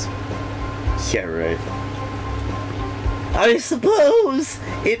crimes. Yeah, right. I suppose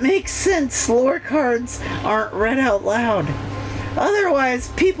it makes sense lore cards aren't read out loud. Otherwise,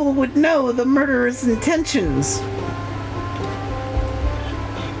 people would know the murderer's intentions.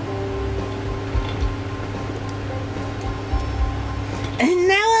 And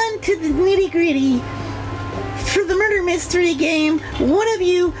now on to the nitty-gritty. For the murder mystery game, one of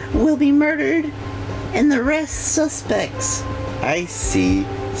you will be murdered and the rest suspects. I see.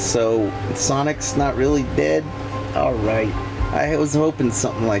 So, Sonic's not really dead? Alright. I was hoping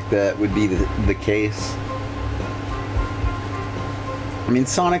something like that would be the case. I mean,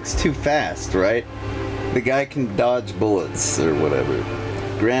 Sonic's too fast, right? The guy can dodge bullets or whatever.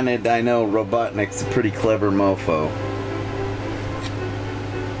 Granted, I know Robotnik's a pretty clever mofo.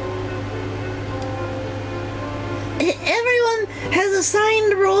 Everyone has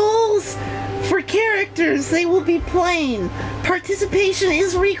assigned roles for characters they will be playing. Participation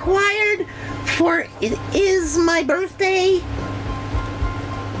is required, for it is my birthday.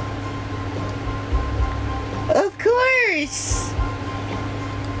 Of course!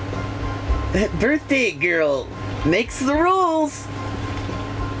 That birthday girl makes the rules.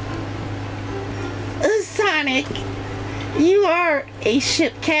 Sonic, you are a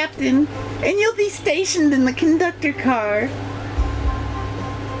ship captain, and you'll be stationed in the conductor car.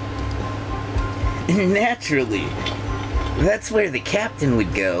 Naturally. That's where the captain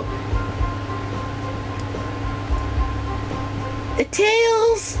would go.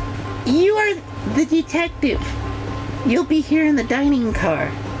 Tails, you are the detective. You'll be here in the dining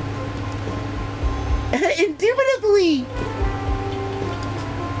car. Indubitably.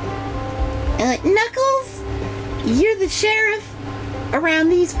 Knuckles, you're the sheriff around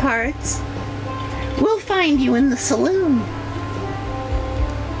these parts. We'll find you in the saloon.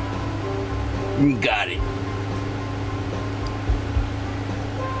 Got it.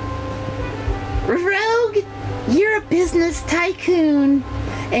 Rogue, you're a business tycoon.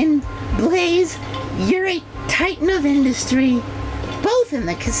 And Blaze, you're a titan of industry. Both in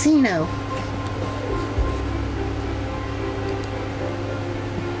the casino.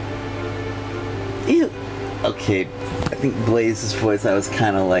 Ew. Okay, I think Blaze's voice, I was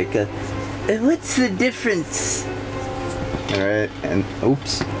kind of like, what's the difference? Alright, and,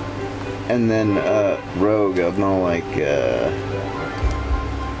 oops. And then, Rogue, I'm more like,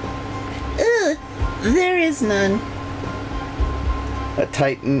 there is none. a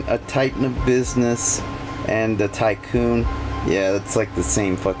titan of business, and a tycoon. Yeah, that's like the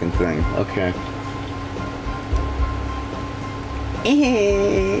same fucking thing. Okay.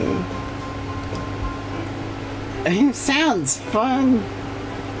 Sounds fun.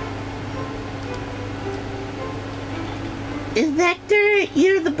 Vector,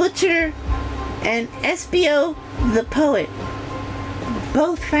 you're the butcher, and SBO, the poet.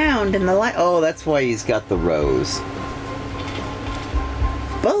 Both found in the Oh, that's why he's got the rose.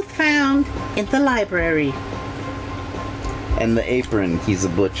 Both found in the library. And the apron, he's a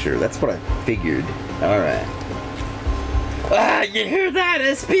butcher. That's what I figured. Alright. Ah, you hear that,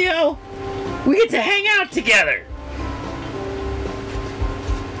 SPO? We get to hang out together.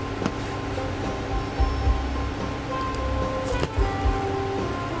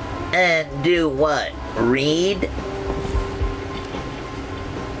 And do what? Read?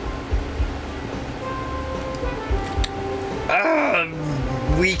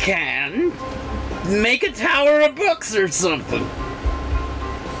 We can make a tower of books or something.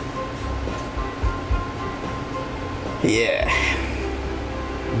 Yeah.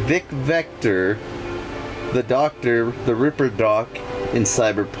 Vic Vector, the Doctor, the Ripper Doc in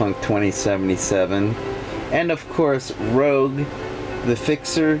Cyberpunk 2077. And of course, Rogue, the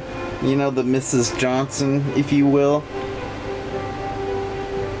Fixer, you know, the Mrs. Johnson, if you will.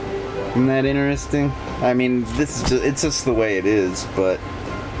 Isn't that interesting? I mean, this is just, it's just the way it is, but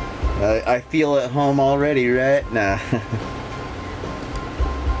I feel at home already, right? Nah.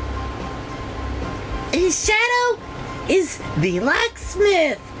 His shadow is the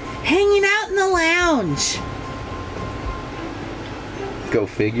locksmith, hanging out in the lounge. Go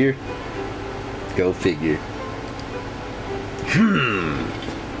figure. Go figure. And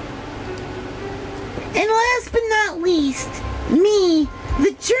last but not least, me,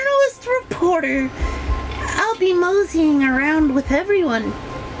 the journalist reporter. I'll be moseying around with everyone.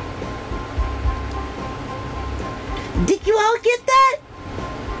 Did you all get that?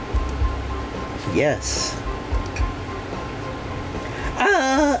 Yes.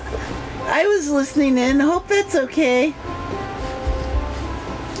 I was listening in. Hope that's okay.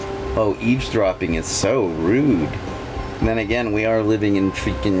 Oh, eavesdropping is so rude. And then again, we are living in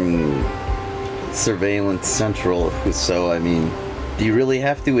freaking Surveillance Central, so I mean, do you really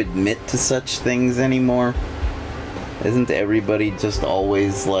have to admit to such things anymore? Isn't everybody just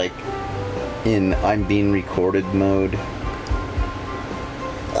always like in I'm being recorded mode?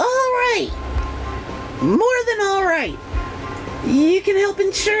 Alright! More than alright! You can help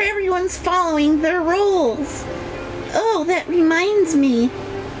ensure everyone's following their roles. Oh, that reminds me.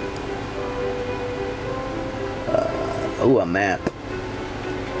 Oh, a map.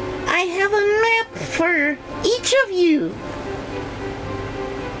 I have a map for each of you.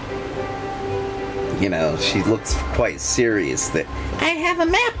 You know, she looks quite serious that, I have a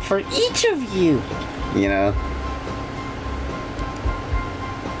map for each of you. you know.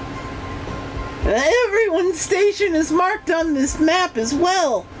 Everyone's station is marked on this map as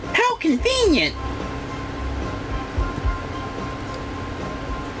well. How convenient.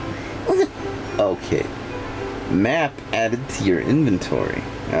 Okay. Map added to your inventory.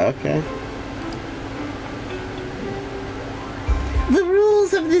 Okay. The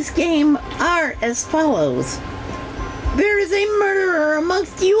rules of this game are as follows. There is a murderer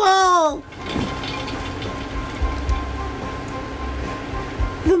amongst you all.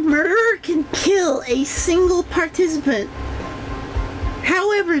 The murderer can kill a single participant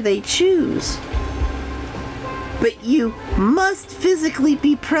however they choose. But you must physically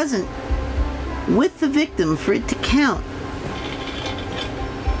be present with the victim for it to count.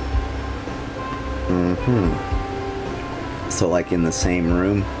 So like in the same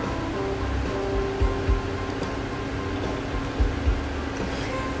room?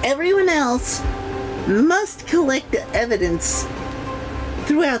 Everyone else must collect the evidence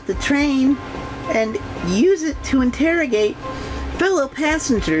throughout the train and use it to interrogate fellow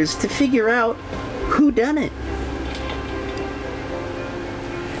passengers to figure out who done it.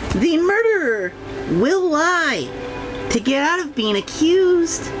 The murderer will lie to get out of being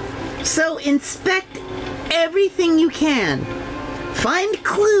accused, so inspect everything you can, find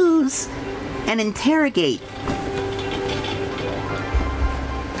clues, and interrogate.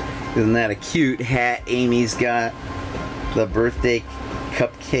 Isn't that a cute hat Amy's got? The birthday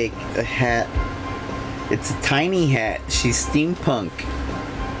cupcake hat. It's a tiny hat. She's steampunk.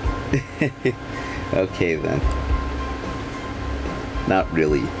 Okay then. Not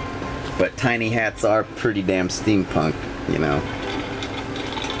really. But tiny hats are pretty damn steampunk, you know.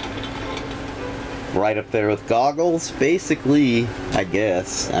 Right up there with goggles, basically, I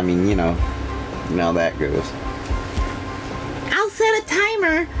guess. I mean, you know how that goes. I'll set a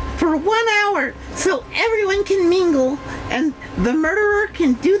timer for 1 hour so everyone can mingle and the murderer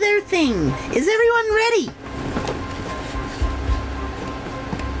can do their thing. Is everyone ready?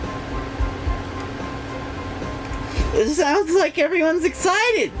 It sounds like everyone's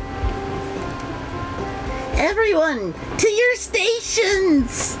excited. Everyone, to your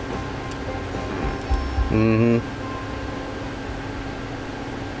stations!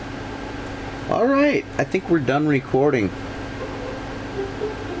 Alright, I think we're done recording.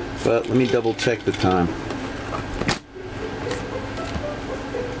 But let me double check the time.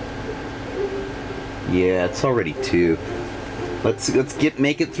 Yeah, it's already 2. Let's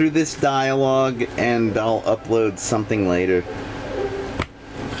make it through this dialogue and I'll upload something later.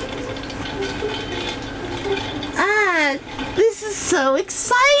 Ah, this is so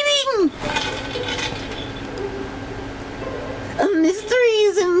exciting! A mystery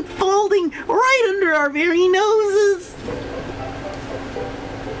is unfolding right under our very noses.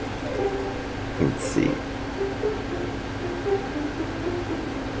 Let's see.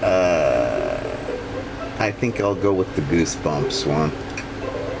 I think I'll go with the goosebumps one.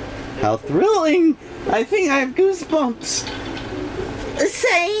 How thrilling! I think I have goosebumps.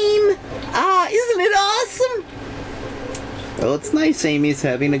 Same. Ah, isn't it awesome? Well, it's nice Amy's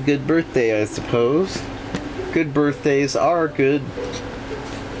having a good birthday, I suppose. Good birthdays are good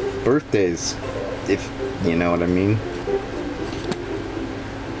birthdays, if you know what I mean.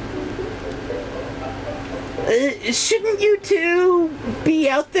 Shouldn't you two be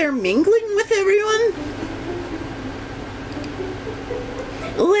out there mingling with everyone?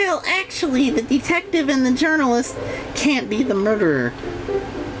 Well, actually, the detective and the journalist can't be the murderer.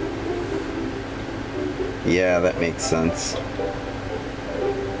 Yeah, that makes sense.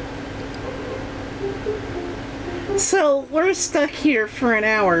 So, we're stuck here for an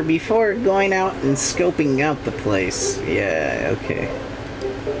hour before going out and scoping out the place. Yeah, okay.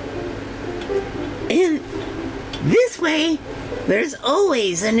 And this way, there's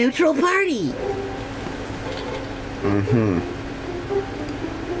always a neutral party.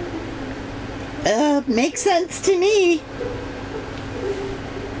 Makes sense to me.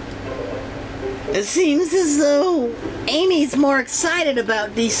 It seems as though Amy's more excited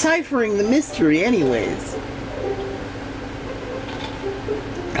about deciphering the mystery anyways.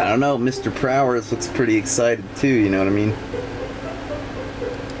 I don't know, Mr. Prowers looks pretty excited too, you know what I mean?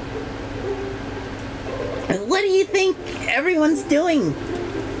 What do you think everyone's doing?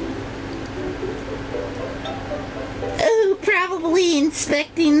 Oh, probably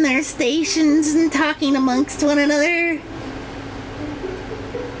inspecting their stations and talking amongst one another.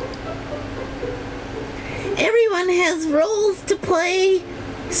 Everyone has roles to play,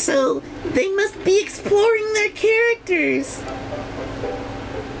 so they must be exploring their characters.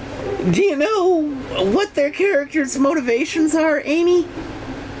 Do you know what their characters' motivations are, Amy?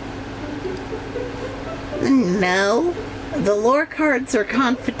 No, the lore cards are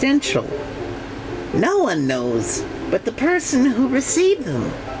confidential. No one knows but the person who received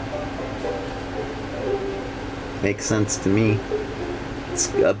them. Makes sense to me.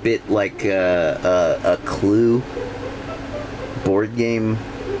 It's a bit like a Clue board game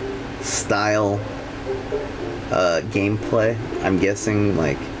style gameplay. I'm guessing,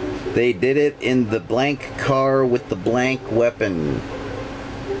 like, they did it in the blank car with the blank weapon,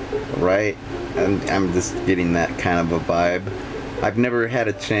 right? And I'm just getting that kind of a vibe. I've never had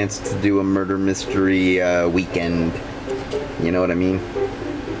a chance to do a murder mystery weekend. You know what I mean?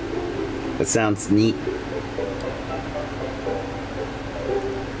 That sounds neat.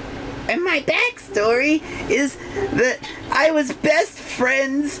 And my backstory is that I was best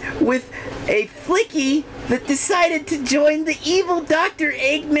friends with a flicky that decided to join the evil Dr.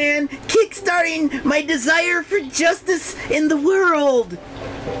 Eggman, kickstarting my desire for justice in the world.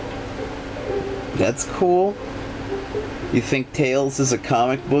 That's cool. You think Tails is a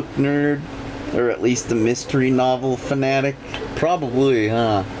comic book nerd? Or at least a mystery novel fanatic? Probably,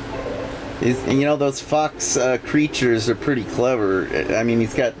 huh? You know, those fox creatures are pretty clever. I mean,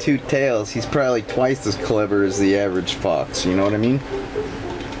 he's got 2 tails. He's probably twice as clever as the average fox. You know what I mean?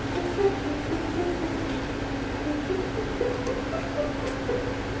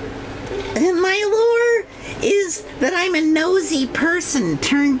 And my lore is that I'm a nosy person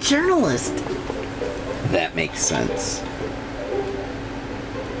turned journalist. That makes sense.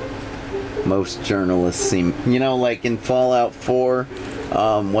 Most journalists seem... You know, like in Fallout 4...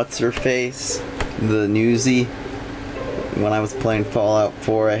 what's her face? The newsie. When I was playing Fallout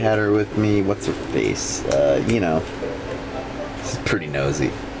 4, I had her with me. What's her face? You know. She's pretty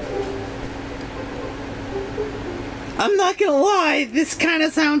nosy. I'm not gonna lie, this kinda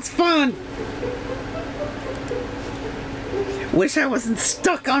sounds fun. Wish I wasn't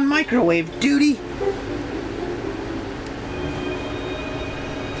stuck on microwave duty.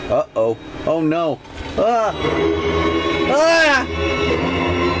 Uh-oh. Oh no. Ah! Ah!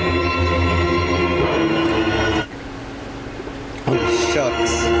 Oh,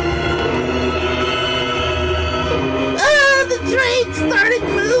 shucks. Ah, the train started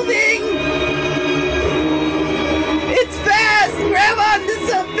moving! It's fast! Grab onto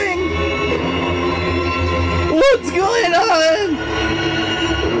something! What's going on?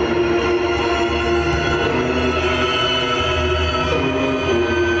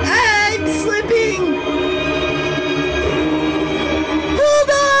 I'm slipping! Hold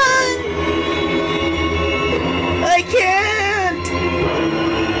on! I can't!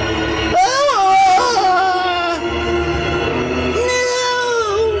 Oh!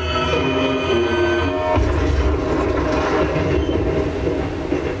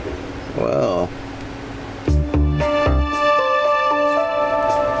 No! Well.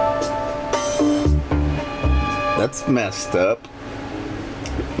 That's messed up.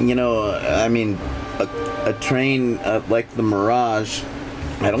 You know, I mean, a train like the Mirage,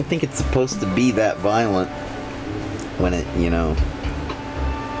 I don't think it's supposed to be that violent when it, you know,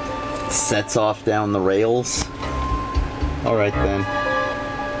 sets off down the rails. Alright then.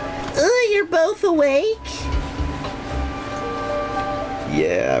 You're both awake?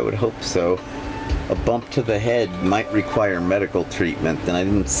 Yeah, I would hope so. A bump to the head might require medical treatment, and I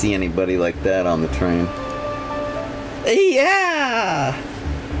didn't see anybody like that on the train. Yeah!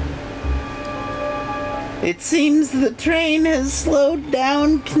 It seems the train has slowed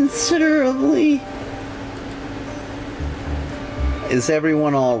down considerably. Is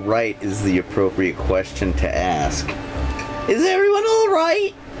everyone alright is the appropriate question to ask. Is everyone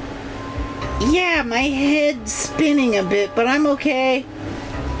alright? Yeah, my head's spinning a bit, but I'm okay.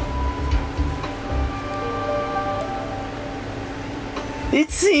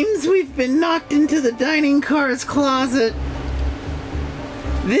 It seems we've been knocked into the dining car's closet.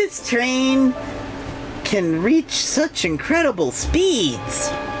 This train can reach such incredible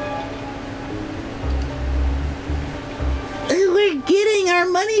speeds. We're getting our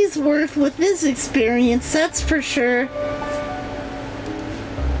money's worth with this experience, that's for sure.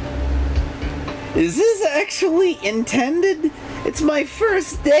 Is this actually intended It's my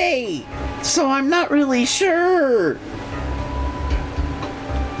first day, so I'm not really sure. It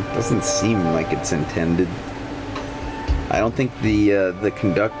doesn't seem like it's intended. I don't think the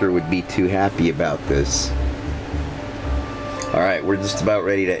conductor would be too happy about this. Alright, we're just about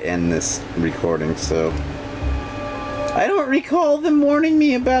ready to end this recording, so... I don't recall them warning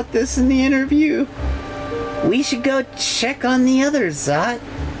me about this in the interview. We should go check on the others, Zot.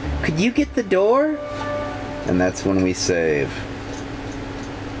 Could you get the door? And that's when we save.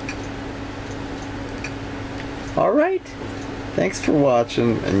 Alright. Thanks for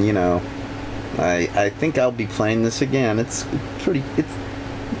watching, and you know, I think I'll be playing this again. It's pretty it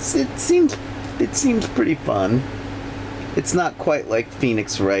seems pretty fun. It's not quite like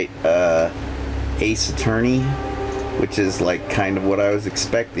Phoenix Wright Ace Attorney, which is like kind of what I was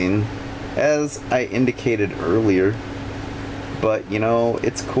expecting, as I indicated earlier. But you know,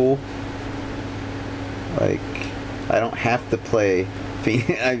 it's cool. Like, I don't have to play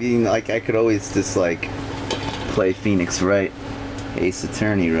I mean, like, I could always just like play Phoenix Wright Ace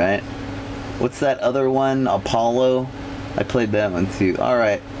Attorney, right? What's that other one? Apollo? I played that one too.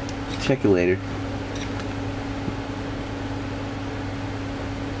 Alright. Check you later.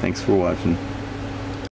 Thanks for watching.